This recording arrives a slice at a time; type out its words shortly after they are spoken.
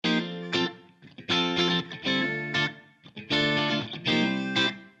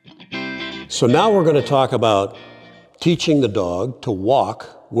So now we're going to talk about teaching the dog to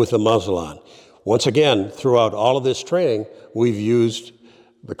walk with a muzzle on. Once again, throughout all of this training, we've used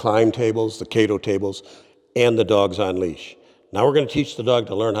the climb tables, the Cato tables, and the dogs on leash. Now we're going to teach the dog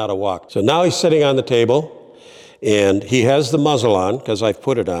to learn how to walk. So now he's sitting on the table, and he has the muzzle on because I've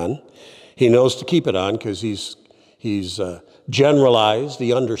put it on. He knows to keep it on because he's generalized.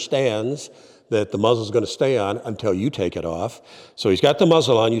 He understands that the muzzle is going to stay on until you take it off. So he's got the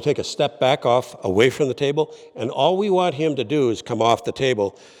muzzle on. You take a step back off away from the table, and all we want him to do is come off the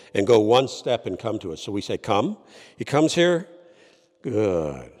table and go one step and come to us. So we say, come. He comes here.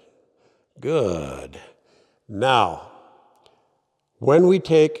 Good. Good. Now, when we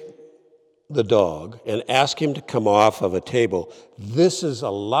take the dog and ask him to come off of a table, this is a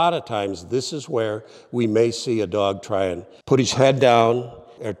lot of times, this is where we may see a dog try and put his head down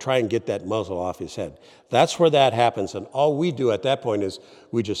or try and get that muzzle off his head. That's where that happens, and all we do at that point is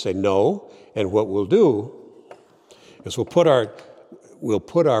we just say no, and what we'll do is we'll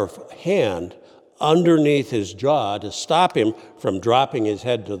put our hand underneath his jaw to stop him from dropping his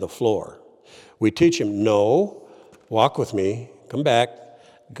head to the floor. We teach him, no, walk with me, come back,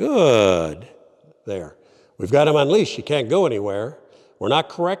 good, there. We've got him on leash, he can't go anywhere. We're not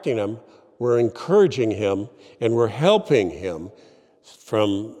correcting him, we're encouraging him, and we're helping him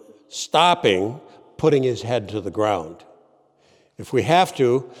from stopping putting his head to the ground. If we have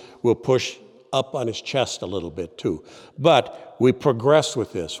to, we'll push up on his chest a little bit too. But we progress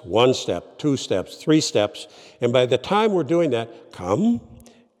with this, 1 step, 2 steps, 3 steps, and by the time we're doing that, come,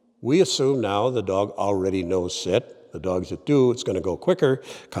 we assume now the dog already knows sit. The dogs that do, it's going to go quicker.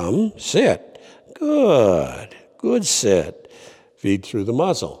 Come, sit. Good, good sit. Feed through the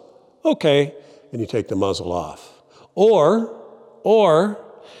muzzle. Okay, and you take the muzzle off. Or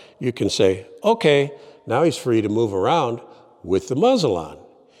you can say, okay, now he's free to move around with the muzzle on.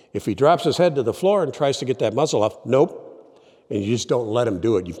 If he drops his head to the floor and tries to get that muzzle off, nope. And you just don't let him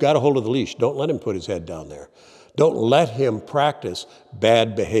do it. You've got a hold of the leash. Don't let him put his head down there. Don't let him practice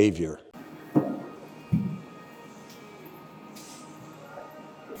bad behavior.